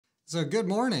So good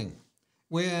morning.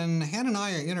 When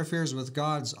Hananiah interferes with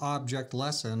God's object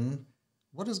lesson,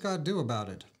 what does God do about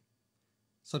it?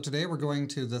 So today we're going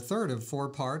to the third of 4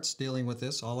 parts dealing with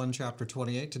this, all in chapter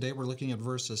 28. Today we're looking at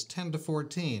verses 10 to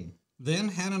 14. Then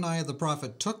Hananiah the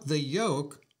prophet took the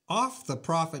yoke off the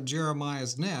prophet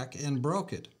Jeremiah's neck and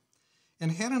broke it.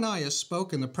 And Hananiah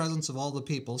spoke in the presence of all the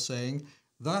people, saying,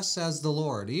 Thus says the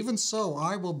Lord, even so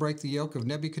I will break the yoke of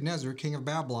Nebuchadnezzar, king of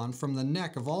Babylon, from the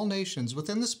neck of all nations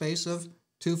within the space of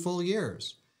 2 full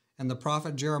years. And the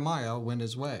prophet Jeremiah went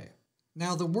his way.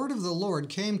 Now the word of the Lord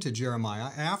came to Jeremiah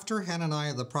after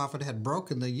Hananiah the prophet had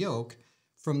broken the yoke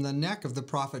from the neck of the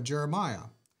prophet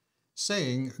Jeremiah,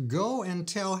 saying, Go and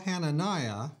tell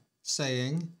Hananiah,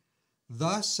 saying,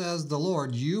 Thus says the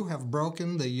Lord, you have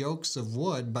broken the yokes of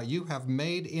wood, but you have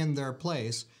made in their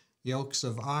place yokes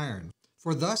of iron.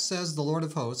 For thus says the Lord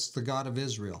of hosts, the God of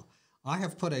Israel, I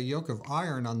have put a yoke of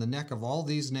iron on the neck of all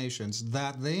these nations,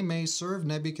 that they may serve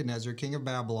Nebuchadnezzar, king of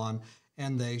Babylon,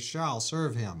 and they shall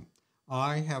serve him.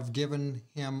 I have given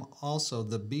him also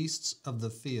the beasts of the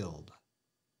field.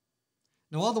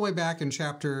 Now, all the way back in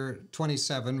chapter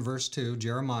 27, verse 2,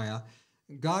 Jeremiah,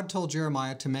 God told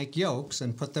Jeremiah to make yokes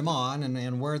and put them on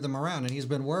and wear them around, and he's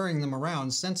been wearing them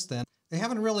around since then. They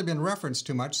haven't really been referenced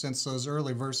too much since those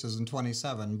early verses in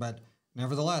 27, but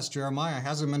nevertheless, Jeremiah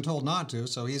hasn't been told not to,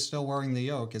 so he's still wearing the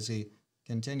yoke as he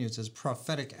continues his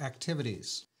prophetic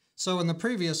activities. So in the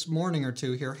previous morning or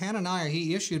two here, Hananiah,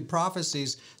 he issued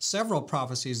prophecies, several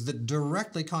prophecies that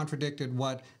directly contradicted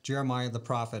what Jeremiah the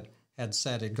prophet had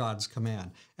said at God's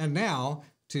command. And now,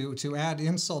 to add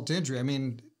insult to injury, I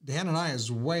mean, Hananiah is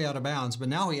way out of bounds, but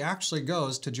now he actually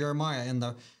goes to Jeremiah, and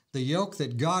the yoke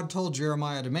that God told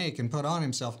Jeremiah to make and put on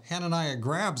himself, Hananiah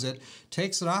grabs it,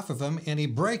 takes it off of him, and he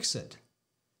breaks it.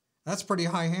 That's pretty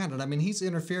high-handed. I mean, he's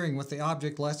interfering with the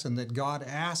object lesson that God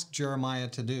asked Jeremiah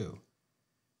to do.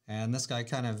 And this guy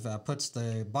kind of puts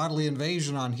the bodily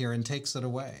invasion on here and takes it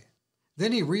away.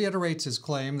 Then he reiterates his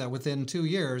claim that within 2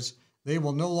 years, they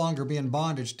will no longer be in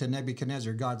bondage to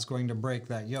Nebuchadnezzar. God's going to break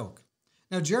that yoke.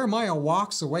 Now, Jeremiah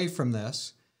walks away from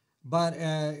this, but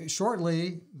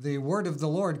shortly, the word of the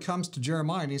Lord comes to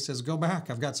Jeremiah, and he says, Go back.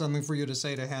 I've got something for you to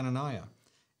say to Hananiah.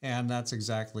 And that's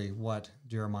exactly what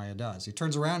Jeremiah does. He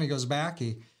turns around, he goes back,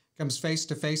 he comes face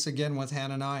to face again with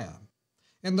Hananiah.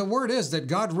 And the word is that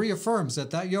God reaffirms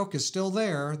that that yoke is still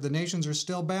there. The nations are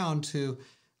still bound to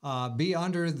be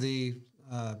under the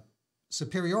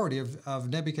superiority of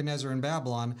Nebuchadnezzar in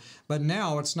Babylon. But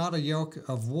now it's not a yoke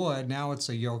of wood. Now it's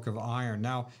a yoke of iron.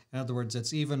 Now, in other words,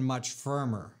 it's even much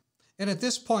firmer. And at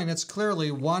this point, it's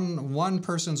clearly one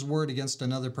person's word against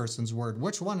another person's word.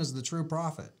 Which one is the true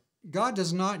prophet? God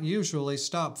does not usually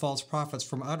stop false prophets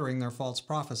from uttering their false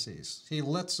prophecies. He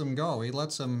lets them go. He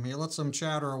lets them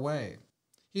chatter away.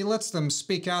 He lets them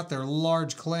speak out their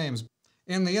large claims.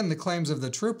 In the end, the claims of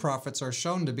the true prophets are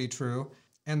shown to be true,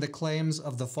 and the claims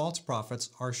of the false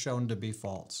prophets are shown to be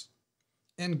false.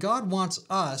 And God wants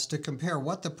us to compare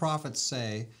what the prophets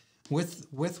say with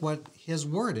what his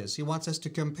word is. He wants us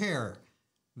to compare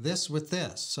this with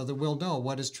this so that we'll know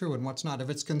what is true and what's not.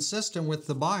 If it's consistent with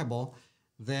the Bible,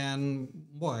 then,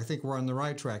 boy, I think we're on the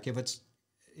right track. If it's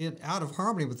out of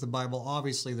harmony with the Bible,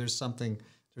 obviously there's something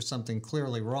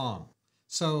clearly wrong.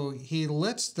 So he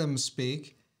lets them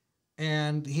speak,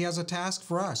 and he has a task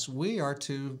for us. We are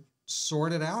to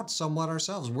sort it out somewhat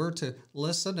ourselves. We're to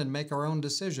listen and make our own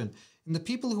decision. And the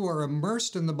people who are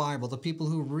immersed in the Bible, the people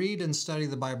who read and study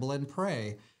the Bible and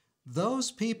pray, those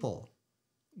people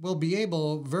will be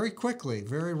able very quickly,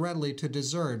 very readily to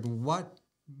discern what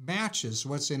matches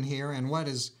what's in here and what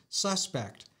is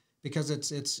suspect, because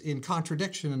it's in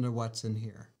contradiction into what's in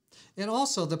here. And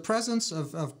also the presence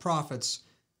of prophets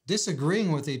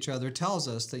disagreeing with each other tells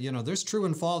us that, there's true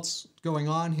and false going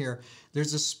on here.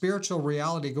 There's a spiritual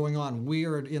reality going on. We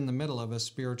are in the middle of a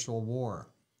spiritual war.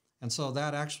 And so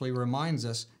that actually reminds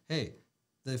us, hey,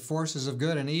 the forces of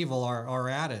good and evil are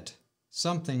at it.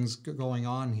 Something's going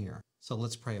on here. So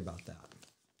let's pray about that.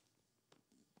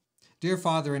 Dear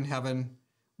Father in heaven,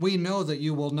 we know that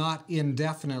you will not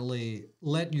indefinitely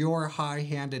let your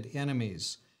high-handed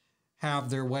enemies have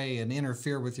their way and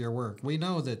interfere with your work. We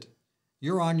know that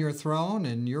you're on your throne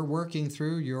and you're working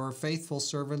through your faithful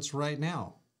servants right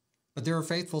now. But there are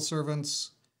faithful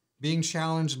servants being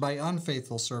challenged by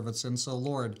unfaithful servants. And so,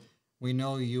 Lord, we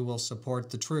know you will support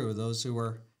the true, those who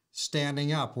are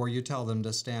standing up where you tell them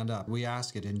to stand up. We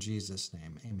ask it in Jesus'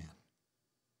 name. Amen.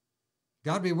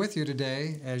 God be with you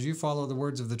today as you follow the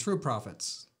words of the true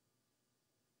prophets.